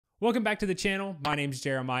Welcome back to the channel. My name is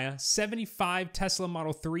Jeremiah. 75 Tesla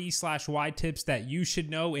Model 3/Y tips that you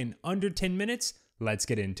should know in under 10 minutes. Let's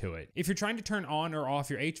get into it. If you're trying to turn on or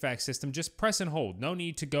off your HVAC system, just press and hold. No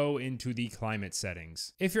need to go into the climate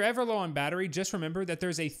settings. If you're ever low on battery, just remember that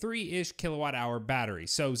there's a 3-ish kilowatt hour battery,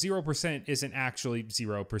 so 0% isn't actually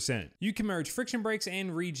 0%. You can merge friction brakes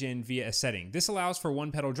and regen via a setting. This allows for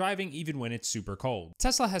one pedal driving even when it's super cold.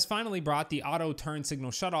 Tesla has finally brought the auto turn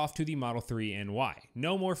signal shutoff to the Model 3 and Y.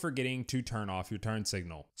 No more forgetting to turn off your turn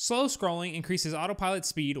signal. Slow scrolling increases autopilot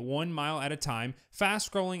speed 1 mile at a time.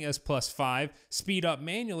 Fast scrolling is +5. Speed up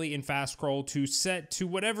manually in fast scroll to set to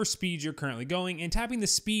whatever speed you're currently going, and tapping the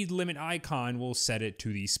speed limit icon will set it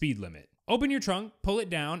to the speed limit. Open your trunk, pull it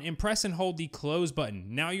down, and press and hold the close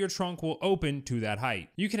button. Now your trunk will open to that height.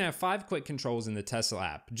 You can have 5 quick controls in the Tesla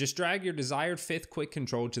app. Just drag your desired 5th quick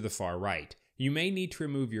control to the far right. You may need to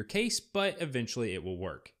remove your case, but eventually it will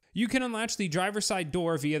work. You can unlatch the driver's side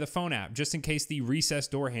door via the phone app, just in case the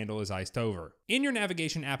recessed door handle is iced over. In your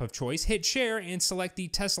navigation app of choice, hit share and select the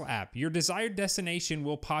Tesla app. Your desired destination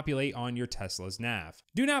will populate on your Tesla's nav.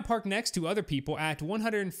 Do not park next to other people at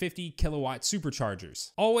 150 kilowatt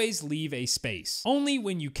superchargers. Always leave a space. Only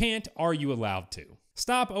when you can't are you allowed to.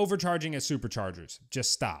 Stop overcharging at superchargers.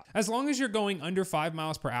 Just stop. As long as you're going under 5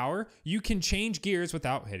 miles per hour, you can change gears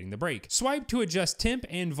without hitting the brake. Swipe to adjust temp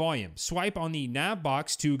and volume. Swipe on the nav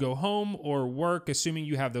box to go home or work, assuming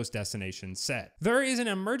you have those destinations set. There is an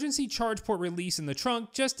emergency charge port release in the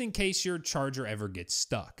trunk just in case your charger ever gets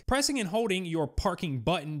stuck. Pressing and holding your parking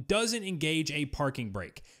button doesn't engage a parking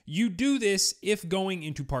brake. You do this if going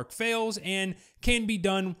into park fails and can be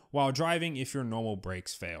done while driving if your normal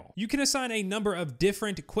brakes fail. You can assign a number of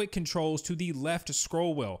different quick controls to the left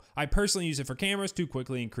scroll wheel. I personally use it for cameras to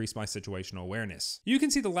quickly increase my situational awareness. You can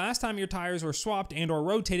see the last time your tires were swapped and or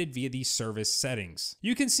rotated via the service settings.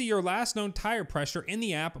 You can see your last known tire pressure in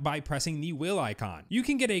the app by pressing the wheel icon. You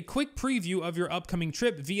can get a quick preview of your upcoming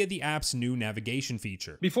trip via the app's new navigation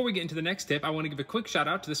feature. Before we get into the next tip, I want to give a quick shout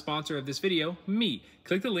out to the sponsor of this video, me.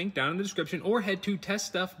 Click the link down in the description or head to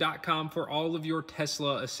teststuff.com for all of your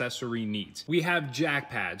Tesla accessory needs. We have jack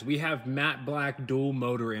pads, we have matte black dual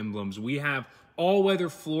motor emblems, we have all-weather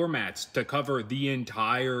floor mats to cover the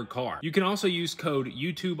entire car. You can also use code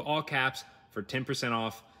YouTube all caps for 10%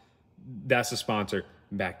 off. That's a sponsor.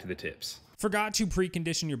 Back to the tips. Forgot to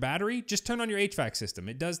precondition your battery? Just turn on your HVAC system.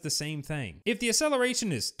 It does the same thing. If the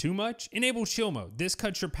acceleration is too much, enable chill mode. This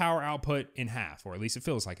cuts your power output in half, or at least it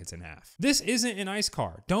feels like it's in half. This isn't an ice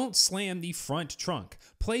car. Don't slam the front trunk.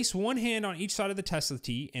 Place one hand on each side of the Tesla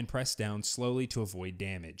T and press down slowly to avoid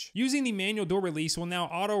damage. Using the manual door release will now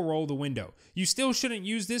auto roll the window. You still shouldn't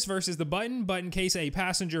use this versus the button, but in case a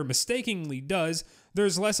passenger mistakenly does,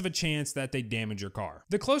 there's less of a chance that they damage your car.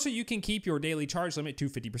 The closer you can keep your daily charge limit to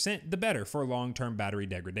 50%, the better for long-term battery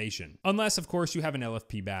degradation. Unless, of course, you have an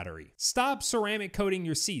LFP battery. Stop ceramic coating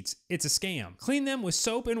your seats. It's a scam. Clean them with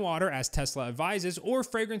soap and water as Tesla advises, or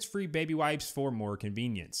fragrance-free baby wipes for more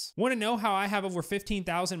convenience. Want to know how I have over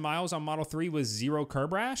 15,000 miles on Model 3 with 0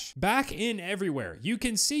 curb rash? Back in everywhere. You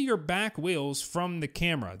can see your back wheels from the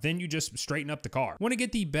camera, then you just straighten up the car. Want to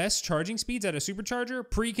get the best charging speeds at a supercharger?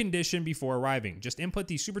 Precondition before arriving. Just input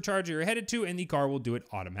the supercharger you're headed to and the car will do it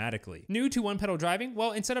automatically. New to one pedal driving?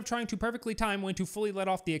 Well, instead of trying to perfectly time when to fully let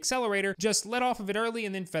off the accelerator, just let off of it early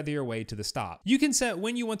and then feather your way to the stop. You can set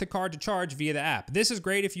when you want the car to charge via the app. This is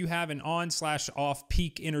great if you have an on/off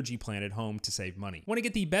peak energy plan at home to save money. Want to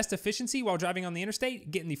get the best efficiency while driving on the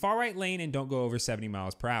interstate? Get in the far right lane and don't go over 70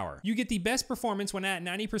 miles per hour. You get the best performance when at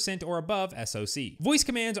 90% or above SOC. Voice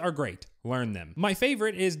commands are great. Learn them. My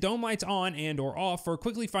favorite is dome lights on and or off for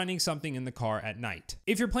quickly finding something in the car at night.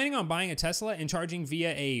 If you're planning on buying a Tesla and charging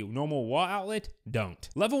via a normal wall outlet, don't.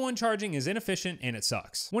 Level 1 charging is inefficient and it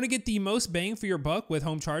sucks. Want to get the most bang for your buck with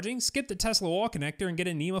home charging? Skip the Tesla wall connector and get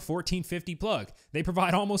a NEMA 1450 plug. They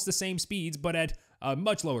provide almost the same speeds, but at a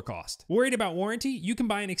much lower cost. Worried about warranty? You can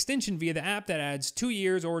buy an extension via the app that adds 2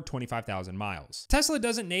 years or 25,000 miles. Tesla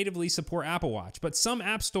doesn't natively support Apple Watch, but some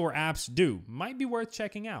App Store apps do. Might be worth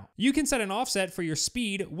checking out. You can set an offset for your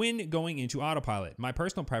speed when going into autopilot. My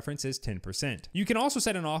personal preference is 10%. You can also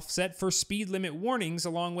set an offset for speed limit warnings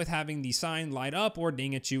along with having the sign light up or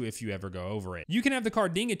ding at you if you ever go over it. You can have the car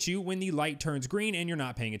ding at you when the light turns green and you're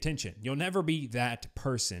not paying attention. You'll never be that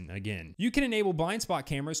person again. You can enable blind spot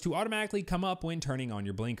cameras to automatically come up when turning on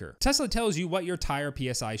your blinker. Tesla tells you what your tire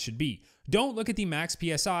PSI should be. Don't look at the max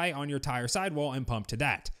PSI on your tire sidewall and pump to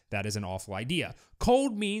that. That is an awful idea.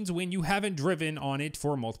 Cold means when you haven't driven on it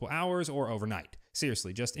for multiple hours or overnight.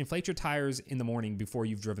 Seriously, just inflate your tires in the morning before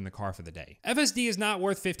you've driven the car for the day. FSD is not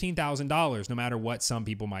worth $15,000, no matter what some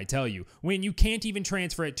people might tell you, when you can't even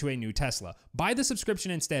transfer it to a new Tesla. Buy the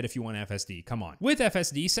subscription instead if you want FSD, come on. With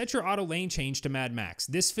FSD, set your auto lane change to Mad Max.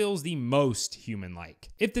 This feels the most human-like.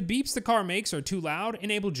 If the beeps the car makes are too loud,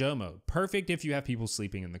 enable Joe mode. Perfect if you have people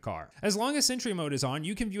sleeping in the car. As long as Sentry mode is on,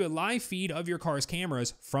 you can view a live feed of your car's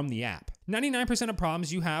cameras from the app. 99% of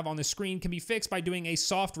problems you have on the screen can be fixed by doing a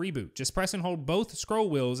soft reboot. Just press and hold both scroll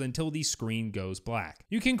wheels until the screen goes black.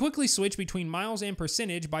 You can quickly switch between miles and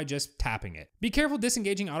percentage by just tapping it. Be careful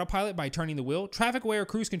disengaging autopilot by turning the wheel. Traffic aware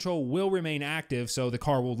cruise control will remain active, so the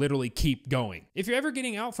car will literally keep going. If you're ever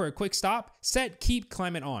getting out for a quick stop, set keep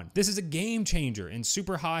climate on. This is a game changer in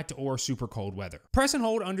super hot or super cold weather. Press and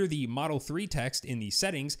hold under the Model 3 text in the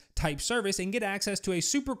settings, type service, and get access to a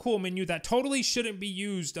super cool menu that totally shouldn't be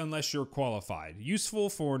used unless you're qualified. Useful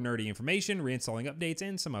for nerdy information, reinstalling updates,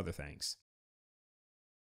 and some other things.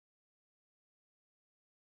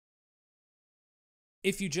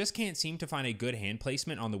 If you just can't seem to find a good hand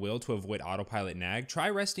placement on the wheel to avoid autopilot nag, try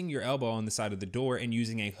resting your elbow on the side of the door and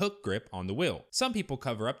using a hook grip on the wheel. Some people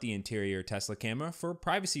cover up the interior Tesla camera for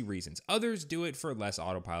privacy reasons. Others do it for less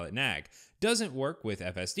autopilot nag. Doesn't work with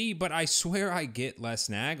FSD, but I swear I get less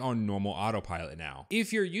nag on normal autopilot now.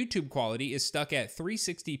 If your YouTube quality is stuck at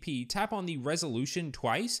 360p, tap on the resolution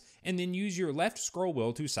twice and then use your left scroll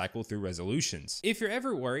wheel to cycle through resolutions. If you're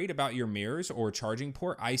ever worried about your mirrors or charging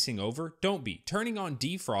port icing over, don't be. Turning on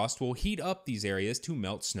defrost will heat up these areas to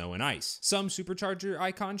melt snow and ice. Some supercharger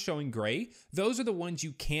icons showing gray, those are the ones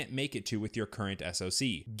you can't make it to with your current SoC.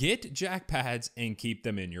 Get jack pads and keep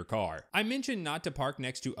them in your car. I mentioned not to park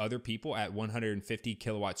next to other people at 150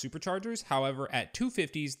 kilowatt superchargers. However, at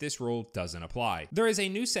 250s, this rule doesn't apply. There is a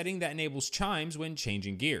new setting that enables chimes when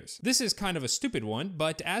changing gears. This is kind of a stupid one,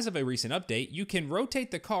 but as of a recent update, you can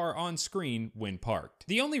rotate the car on screen when parked.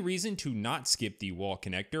 The only reason to not skip the wall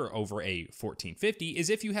connector over a 1450 is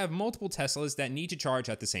if you have multiple Teslas that need to charge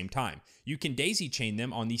at the same time. You can daisy chain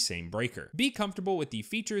them on the same breaker. Be comfortable with the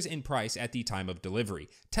features and price at the time of delivery.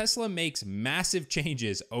 Tesla makes massive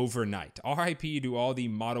changes overnight. RIP to all the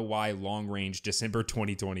Model Y long-range December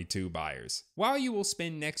 2022 buyers. While you will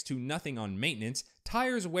spend next to nothing on maintenance,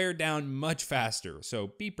 tires wear down much faster,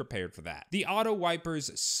 so be prepared for that. The auto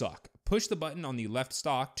wipers suck. Push the button on the left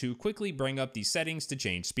stalk to quickly bring up the settings to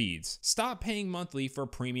change speeds. Stop paying monthly for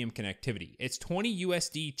premium connectivity. It's $20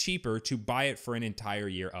 USD cheaper to buy it for an entire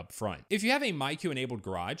year up front. If you have a MyQ enabled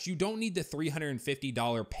garage, you don't need the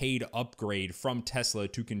 $350 paid upgrade from Tesla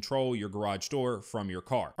to control your garage door from your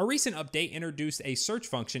car. A recent update introduced a search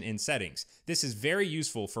function in settings. This is very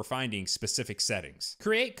useful for finding specific settings.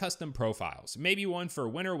 Create custom profiles, maybe one for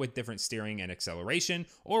winter with different steering and acceleration,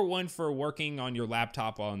 or one for working on your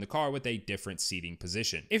laptop while in the car with a different seating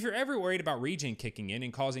position. If you're ever worried about regen kicking in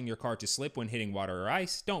and causing your car to slip when hitting water or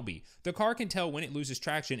ice, don't be. The car can tell when it loses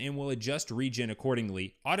traction and will adjust regen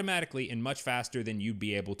accordingly, automatically and much faster than you'd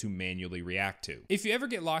be able to manually react to. If you ever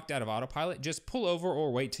get locked out of autopilot, just pull over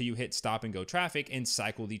or wait till you hit stop and go traffic and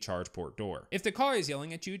cycle the charge port door. If the car is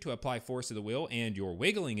yelling at you to apply force to the wheel and you're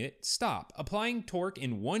wiggling it, stop. Applying torque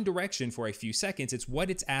in one direction for a few seconds, it's what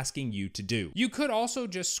it's asking you to do. You could also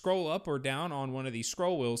just scroll up or down on one of these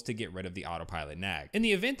scroll wheels to get rid of the autopilot nag. In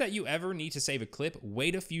the event that you ever need to save a clip,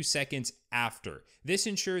 wait a few seconds after. This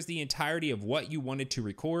ensures the entirety of what you wanted to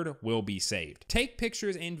record will be saved. Take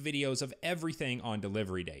pictures and videos of everything on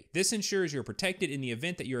delivery day. This ensures you're protected in the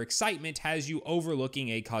event that your excitement has you overlooking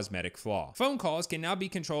a cosmetic flaw. Phone calls can now be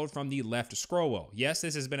controlled from the left scroll wheel. Yes,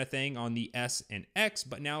 this has been a thing on the S and X,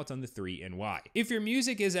 but now it's on the 3 and Y. If your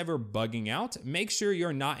music is ever bugging out, make sure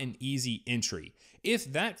you're not an easy entry.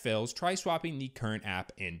 If that fails, try swapping the current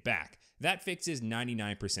app and back. That fixes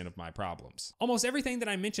 99% of my problems. Almost everything that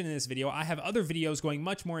I mentioned in this video, I have other videos going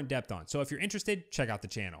much more in depth on, so if you're interested, check out the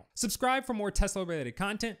channel. Subscribe for more Tesla related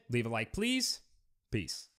content, leave a like please,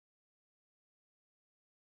 peace.